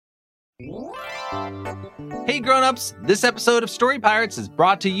Hey grown-ups, this episode of Story Pirates is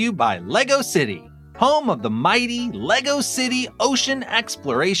brought to you by Lego City, home of the mighty Lego City Ocean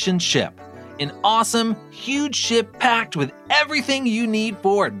Exploration Ship. An awesome, huge ship packed with everything you need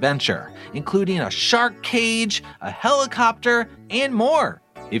for adventure, including a shark cage, a helicopter, and more.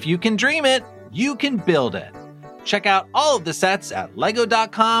 If you can dream it, you can build it. Check out all of the sets at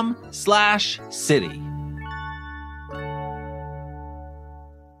lego.com/city.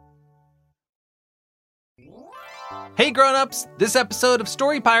 Hey grown-ups, this episode of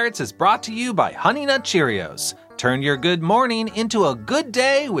Story Pirates is brought to you by Honey Nut Cheerios. Turn your good morning into a good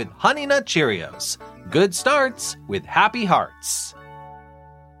day with Honey Nut Cheerios. Good starts with happy hearts.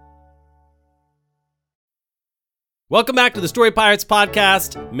 Welcome back to the Story Pirates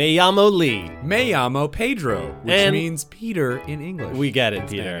podcast. Me llamo Lee. Me llamo Pedro, which means Peter in English. We get it,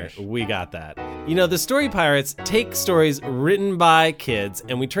 Peter. We got that. You know, the Story Pirates take stories written by kids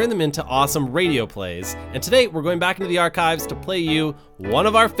and we turn them into awesome radio plays. And today we're going back into the archives to play you one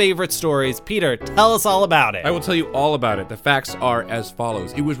of our favorite stories. Peter, tell us all about it. I will tell you all about it. The facts are as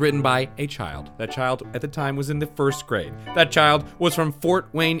follows. It was written by a child. That child at the time was in the first grade. That child was from Fort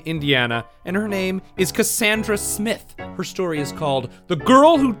Wayne, Indiana, and her name is Cassandra Smith. Her story is called The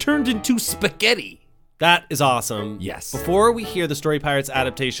Girl Who Turned Into Spaghetti. That is awesome. Yes. Before we hear the Story Pirates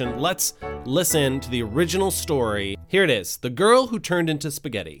adaptation, let's listen to the original story. Here it is, The Girl Who Turned Into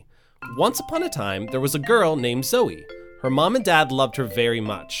Spaghetti. Once upon a time, there was a girl named Zoe. Her mom and dad loved her very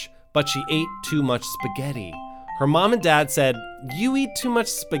much, but she ate too much spaghetti. Her mom and dad said, "You eat too much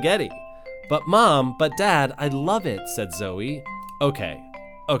spaghetti." "But Mom, but Dad, I love it," said Zoe. Okay,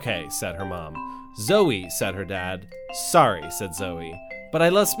 said her mom. "Zoe," said her dad. "Sorry," said Zoe, "but I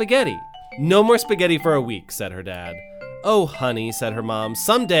love spaghetti." "No more spaghetti for a week," said her dad. "Oh, honey," said her mom.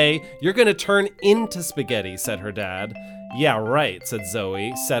 "Someday you're gonna turn into spaghetti," said her dad. "Yeah, right," said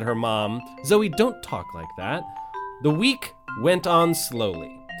Zoe, said her mom. "Zoe, don't talk like that." The week went on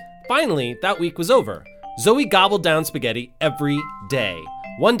slowly. Finally, that week was over. Zoe gobbled down spaghetti every day.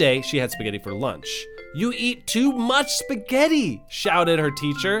 One day, she had spaghetti for lunch. "You eat too much spaghetti," shouted her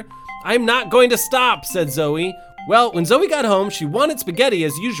teacher. "I'm not going to stop," said Zoe. Well, when Zoe got home, she wanted spaghetti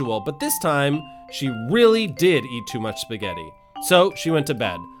as usual, but this time, she really did eat too much spaghetti. So she went to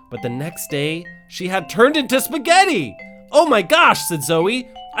bed. But the next day, she had turned into spaghetti. "Oh my gosh," said Zoe.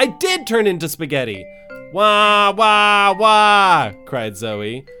 "I did turn into spaghetti." "Wah, wah, wah," cried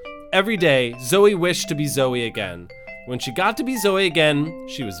Zoe. Every day, Zoe wished to be Zoe again. When she got to be Zoe again,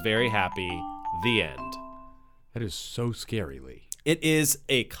 she was very happy. The end. That is so scary, Lee. It is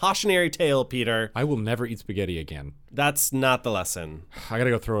a cautionary tale, Peter. I will never eat spaghetti again. That's not the lesson. I gotta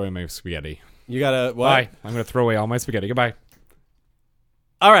go throw away my spaghetti. You gotta, what? Bye. I'm gonna throw away all my spaghetti. Goodbye.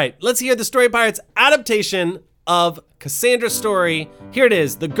 All right, let's hear the Story Pirates adaptation of Cassandra's story. Here it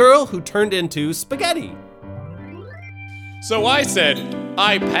is, The Girl Who Turned Into Spaghetti. So I said,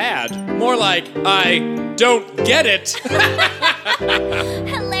 iPad. More like, I don't get it.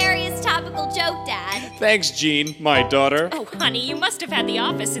 Hilarious topical joke, Dad. Thanks, Jean, my daughter. Oh, honey, you must have had the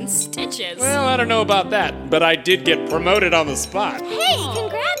office in stitches. Well, I don't know about that, but I did get promoted on the spot. Hey,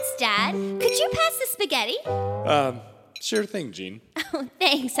 congrats, Dad. Could you pass the spaghetti? Sure thing, Jean. Oh,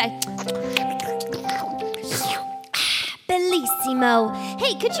 thanks. Bellissimo.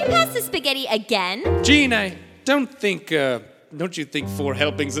 Hey, could you pass the spaghetti again? Jean, I don't you think 4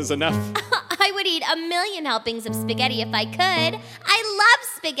 helpings is enough? I would eat 1,000,000 helpings of spaghetti if I could. I love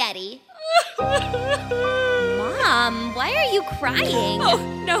spaghetti. Mom, why are you crying? Oh,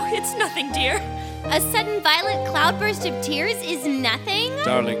 no, it's nothing, dear. A sudden violent cloudburst of tears is nothing?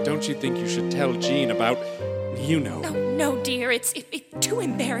 Darling, don't you think you should tell Jean about, No, dear, it's too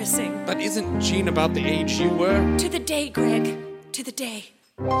embarrassing. But isn't Jean about the age you were? To the day, Greg. To the day.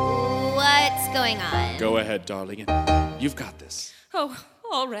 What's going on? Go ahead, darling. You've got this. Oh,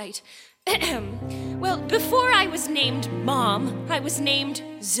 all right. Well, before I was named Mom, I was named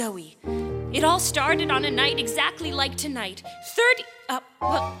Zoe. It all started on a night exactly like tonight.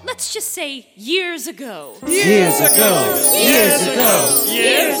 Let's just say years ago. Years ago.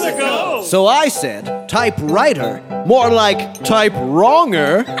 So I said, typewriter. More like type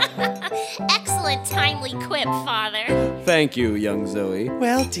wronger. Excellent timely quip, Father. Thank you, young Zoe.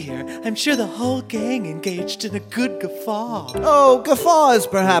 Well, dear, I'm sure the whole gang engaged in a good guffaw. Oh, guffaw is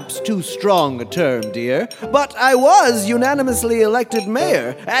perhaps too strong a term, dear. But I was unanimously elected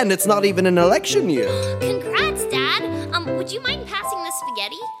mayor, and it's not even an election year. Congrats, Dad. Would you mind passing the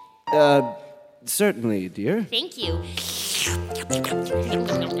spaghetti? Certainly, dear. Thank you.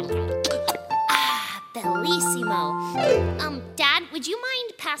 Bellissimo. Dad, would you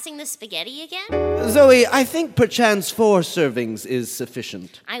mind passing the spaghetti again? Zoe, I think perchance 4 servings is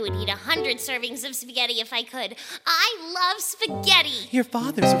sufficient. I would eat 100 servings of spaghetti if I could. I love spaghetti. Your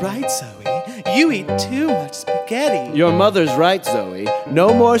father's right, Zoe. You eat too much spaghetti. Your mother's right, Zoe.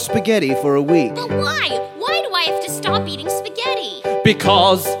 No more spaghetti for a week. But why? Why do I have to stop eating spaghetti?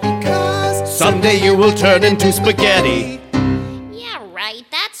 Because someday you will turn into spaghetti. Yeah, right.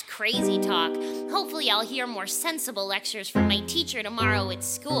 That's crazy talk. Hopefully I'll hear more sensible lectures from my teacher tomorrow at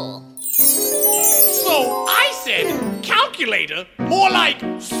school. So I said calculator, more like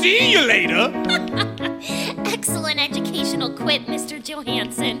see you later. Excellent educational quip, Mr.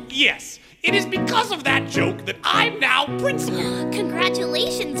 Johansson. Yes, it is because of that joke that I'm now principal.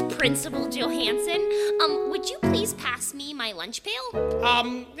 Congratulations, Principal Johansson. Would you please pass me my lunch pail?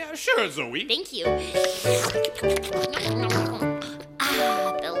 Yeah, sure, Zoe. Thank you.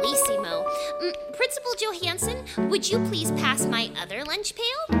 Bellissimo. Principal Johansson, would you please pass my other lunch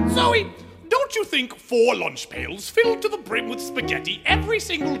pail? Zoe, don't you think 4 lunch pails filled to the brim with spaghetti every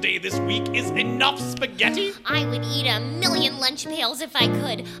single day this week is enough spaghetti? I would eat 1,000,000 lunch pails if I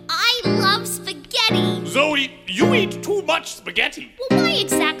could. I love spaghetti. Zoe, you eat too much spaghetti. Well, why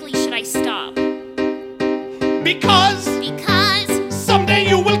exactly should I stop? Because someday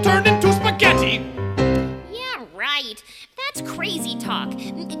you will turn into spaghetti. Yeah, right. That's crazy talk.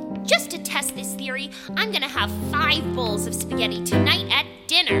 Just to test this theory, I'm gonna have 5 bowls of spaghetti tonight at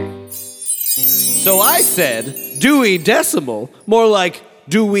dinner. So I said, Dewey Decimal. More like,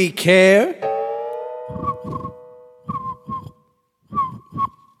 do we care?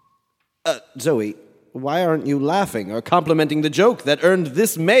 Zoe, why aren't you laughing or complimenting the joke that earned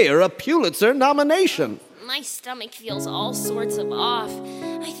this mayor a Pulitzer nomination? My stomach feels all sorts of off.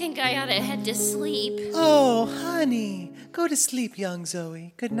 I think I ought to head to sleep. Oh, honey. Go to sleep, young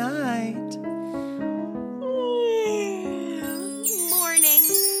Zoe. Good night. Morning.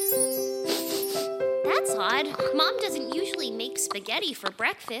 That's odd. Mom doesn't usually make spaghetti for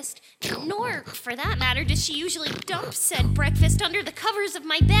breakfast. Nor, for that matter, does she usually dump said breakfast under the covers of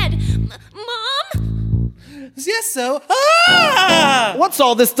my bed. Mom? Yes, so. Ah! What's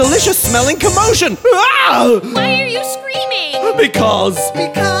all this delicious smelling commotion? Ah! Why are you screaming? Because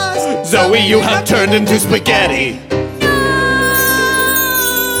Zoe, you have turned into spaghetti.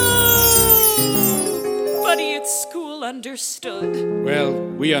 Buddy at school understood. Well,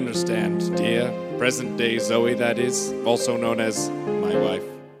 we understand, dear. Present day Zoe, that is, also known as my wife.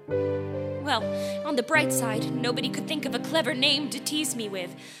 Well, on the bright side, nobody could think of a clever name to tease me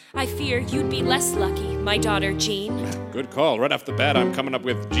with. I fear you'd be less lucky, my daughter Jean. Good call. Right off the bat, I'm coming up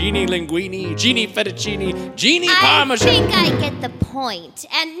with Genie Linguini, Genie Fettuccine, Genie I Parmesan. think I get the point.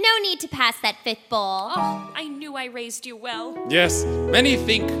 And no need to pass that 5th bowl. Oh, I knew I raised you well. Yes, many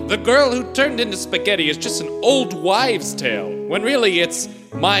think the girl who turned into spaghetti is just an old wives' tale, when really it's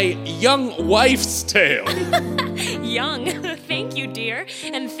my young wife's tale. Young. Thank you, dear.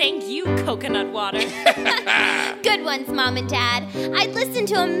 And thank you, coconut water. Good ones, Mom and Dad. I'd listen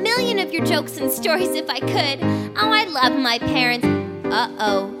to 1,000,000 of your jokes and stories if I could. Oh, I love my parents.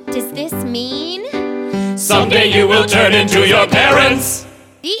 Uh-oh. Does this mean? Someday you will turn into your parents.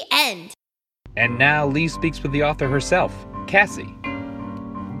 The end. And now Lee speaks with the author herself, Cassie.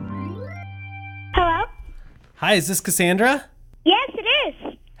 Hello? Hi, is this Cassandra? Yes, it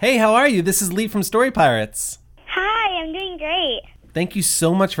is. Hey, how are you? This is Lee from Story Pirates. Hi, I'm doing great. Thank you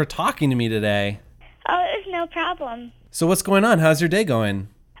so much for talking to me today. Oh, it was no problem. So what's going on? How's your day going?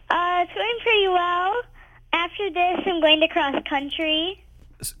 It's going pretty well. After this, I'm going to cross country.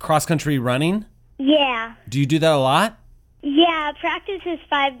 Cross-country running? Yeah. Do you do that a lot? Yeah, practice is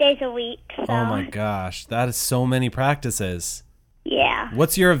 5 days a week, so. Oh my gosh, that is so many practices. Yeah.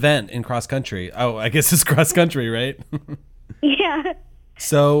 What's your event in cross-country? Oh, I guess it's cross-country, right? Yeah.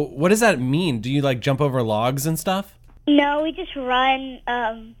 So what does that mean? Do you like jump over logs and stuff? No, we just run,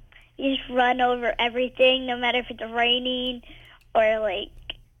 you just run over everything, no matter if it's raining or like,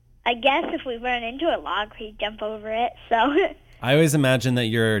 I guess if we run into a log, we jump over it, so. I always imagine that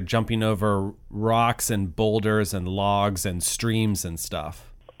you're jumping over rocks and boulders and logs and streams and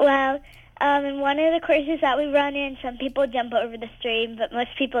stuff. Well, in one of the courses that we run in, some people jump over the stream, but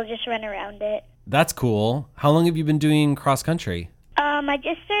most people just run around it. That's cool. How long have you been doing cross country? I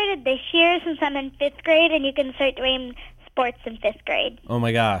just started this year since I'm in 5th grade, and you can start doing sports in 5th grade. Oh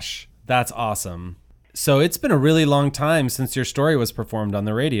my gosh, that's awesome. So it's been a really long time since your story was performed on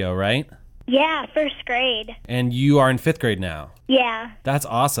the radio, right? Yeah, 1st grade. And you are in 5th grade now? Yeah. That's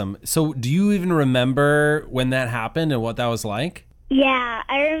awesome. So do you even remember when that happened and what that was like? Yeah,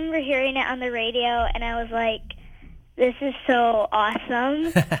 I remember hearing it on the radio, and I was like, this is so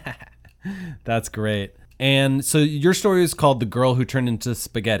awesome. That's great. And so your story is called The Girl Who Turned into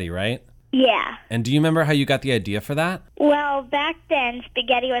Spaghetti, right? Yeah. And do you remember how you got the idea for that? Well, back then,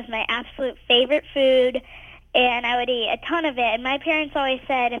 spaghetti was my absolute favorite food, and I would eat a ton of it. And my parents always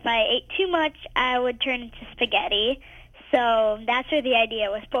said if I ate too much, I would turn into spaghetti. So that's where the idea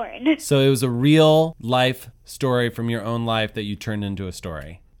was born. So it was a real life story from your own life that you turned into a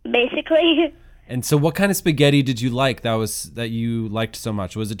story. Basically. And so what kind of spaghetti did you like that you liked so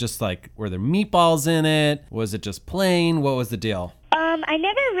much? Was it just like, were there meatballs in it? Was it just plain? What was the deal? I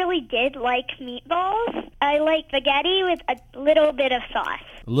never really did like meatballs. I like spaghetti with a little bit of sauce.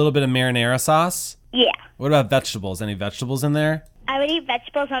 A little bit of marinara sauce? Yeah. What about vegetables? Any vegetables in there? I would eat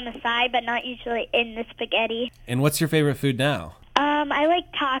vegetables on the side, but not usually in the spaghetti. And what's your favorite food now? I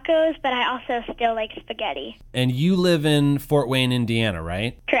like tacos, but I also still like spaghetti. And you live in Fort Wayne, Indiana,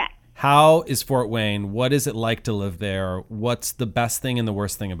 right? Correct. How is Fort Wayne? What is it like to live there? What's the best thing and the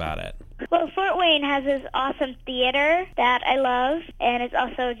worst thing about it? Well, Fort Wayne has this awesome theater that I love, and it's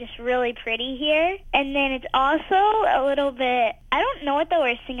also just really pretty here. And then it's also a little bit, I don't know what the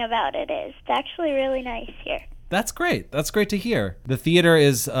worst thing about it is. It's actually really nice here. That's great. That's great to hear. The theater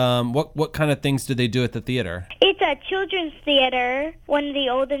is, what kind of things do they do at the theater? It's a children's theater, one of the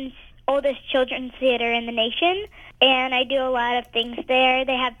oldest children's theater in the nation. And I do a lot of things there.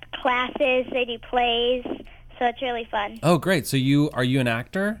 They have classes, they do plays, so it's really fun. Oh, great. So are you an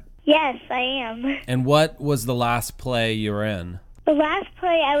actor? Yes, I am. And what was the last play you were in? The last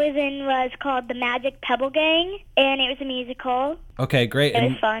play I was in was called The Magic Pebble Gang, and it was a musical. Okay, great. It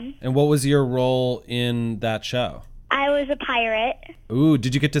was fun. And what was your role in that show? I was a pirate. Ooh,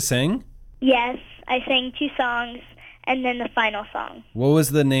 did you get to sing? Yes, I sang 2 songs, and then the final song. What was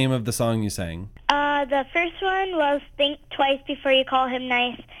the name of the song you sang? The first one was Think Twice Before You Call Him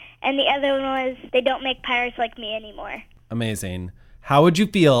Nice, and the other one was They Don't Make Pirates Like Me Anymore. Amazing. How would you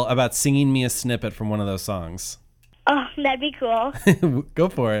feel about singing me a snippet from one of those songs? Oh, that'd be cool. Go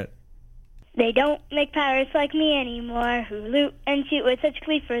for it. They don't make pirates like me anymore, who loot and shoot with such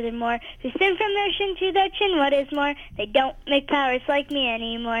glee furthermore, who swim from ocean to the ocean, what is more, they don't make pirates like me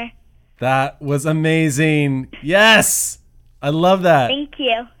anymore. That was amazing. Yes! I love that. Thank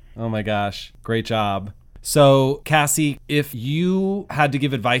you. Oh my gosh. Great job. So, Cassie, if you had to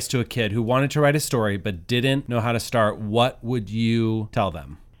give advice to a kid who wanted to write a story but didn't know how to start, what would you tell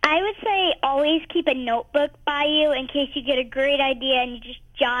them? I would say always keep a notebook by you in case you get a great idea and you just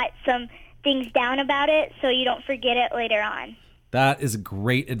jot some things down about it so you don't forget it later on. That is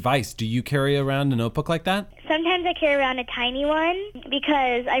great advice. Do you carry around a notebook like that? Sometimes I carry around a tiny one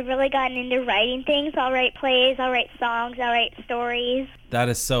because I've really gotten into writing things. I'll write plays, I'll write songs, I'll write stories. That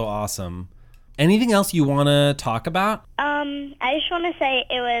is so awesome. Anything else you want to talk about? I just want to say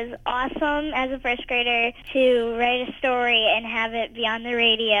it was awesome as a first grader to write a story and have it be on the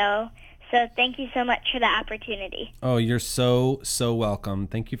radio. So thank you so much for the opportunity. Oh, you're so welcome.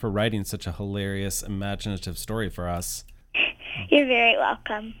 Thank you for writing such a hilarious, imaginative story for us. You're very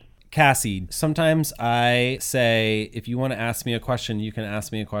welcome. Cassie, sometimes I say, if you want to ask me a question, you can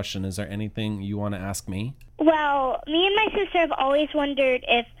ask me a question. Is there anything you want to ask me? Well, me and my sister have always wondered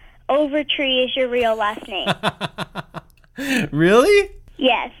if Overtree is your real last name. Really?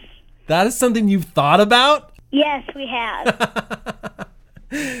 Yes. That is something you've thought about? Yes, we have.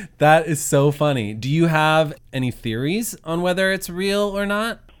 That is so funny. Do you have any theories on whether it's real or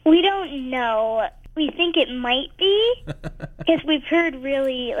not? We don't know. We think it might be because we've heard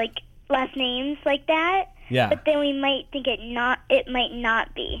really last names like that. Yeah. But then we might think it might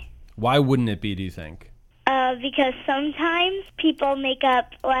not be. Why wouldn't it be, do you think? Because sometimes people make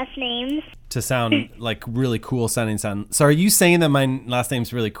up last names to sound like really cool sounding. So are you saying that my last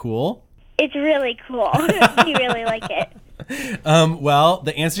name's really cool? It's really cool. We really like it. Well,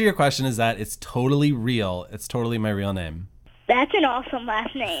 the answer to your question is that it's totally real. It's totally my real name. That's an awesome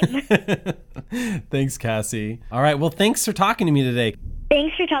last name. Thanks, Cassie. All right. Well, thanks for talking to me today.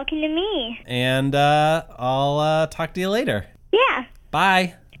 Thanks for talking to me. And I'll talk to you later. Yeah.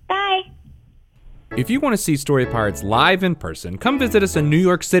 Bye. Bye. If you want to see Story Pirates live in person, come visit us in New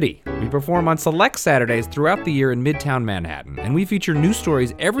York City. We perform on select Saturdays throughout the year in Midtown Manhattan, and we feature new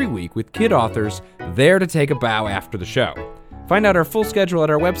stories every week with kid authors there to take a bow after the show. Find out our full schedule at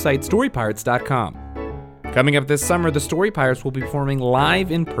our website, storypirates.com. Coming up this summer, the Story Pirates will be performing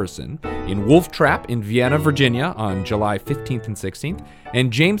live in person in Wolf Trap in Vienna, Virginia on July 15th and 16th,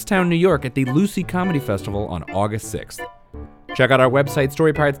 and Jamestown, New York at the Lucy Comedy Festival on August 6th. Check out our website,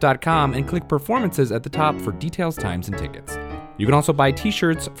 storypirates.com, and click Performances at the top for details, times, and tickets. You can also buy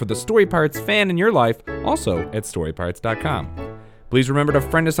t-shirts for the Story Pirates fan in your life, also at storypirates.com. Please remember to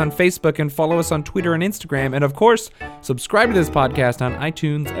friend us on Facebook and follow us on Twitter and Instagram, and of course, subscribe to this podcast on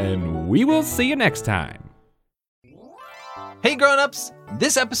iTunes, and we will see you next time. Hey grown-ups,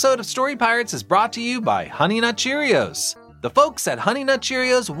 this episode of Story Pirates is brought to you by Honey Nut Cheerios. The folks at Honey Nut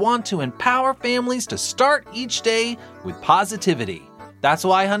Cheerios want to empower families to start each day with positivity. That's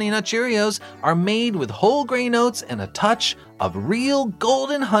why Honey Nut Cheerios are made with whole grain oats and a touch of real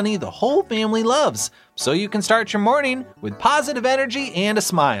golden honey the whole family loves, so you can start your morning with positive energy and a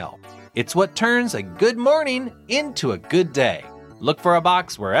smile. It's what turns a good morning into a good day. Look for a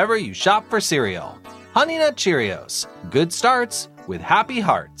box wherever you shop for cereal. Honey Nut Cheerios. Good starts with happy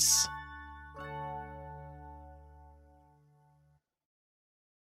hearts.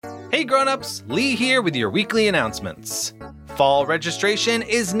 Hey grown-ups, Lee here with your weekly announcements. Fall registration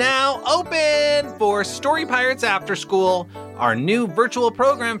is now open for Story Pirates After School, our new virtual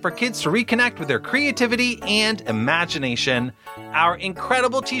program for kids to reconnect with their creativity and imagination. Our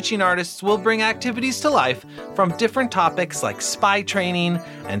incredible teaching artists will bring activities to life from different topics like spy training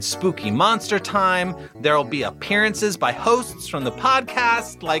and spooky monster time. There will be appearances by hosts from the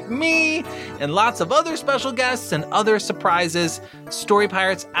podcast like me and lots of other special guests and other surprises. Story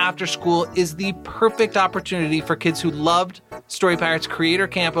Pirates After School is the perfect opportunity for kids who loved Story Pirates Creator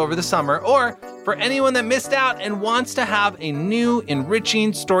Camp over the summer, or for anyone that missed out and wants to have a new,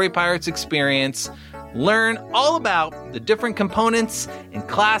 enriching Story Pirates experience. Learn all about the different components and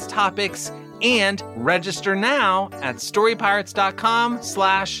class topics and register now at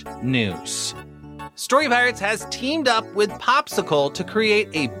storypirates.com/news. Story Pirates has teamed up with Popsicle to create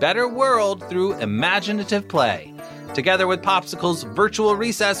a better world through imaginative play. Together with Popsicle's virtual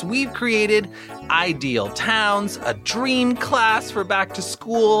recess, we've created ideal towns, a dream class for back to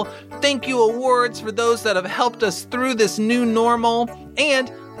school, thank you awards for those that have helped us through this new normal,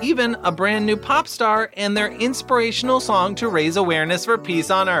 and even a brand new pop star and their inspirational song to raise awareness for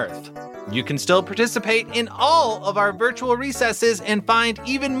peace on Earth. You can still participate in all of our virtual recesses and find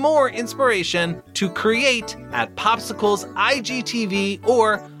even more inspiration to create at Popsicle's IGTV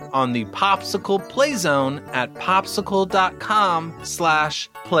or on the Popsicle Playzone at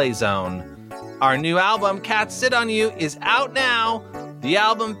popsicle.com/playzone. Our new album, Cats Sit On You, is out now. The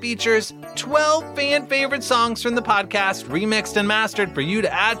album features 12 fan favorite songs from the podcast, remixed and mastered for you to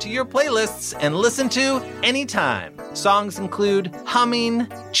add to your playlists and listen to anytime. Songs include Humming,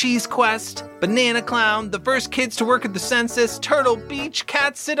 Cheese Quest, Banana Clown, The First Kids to Work at the Census, Turtle Beach,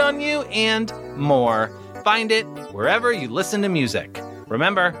 Cats Sit On You, and more. Find it wherever you listen to music.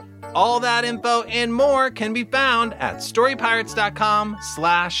 Remember, all that info and more can be found at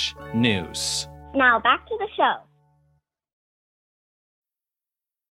storypirates.com/news. Now back to the show.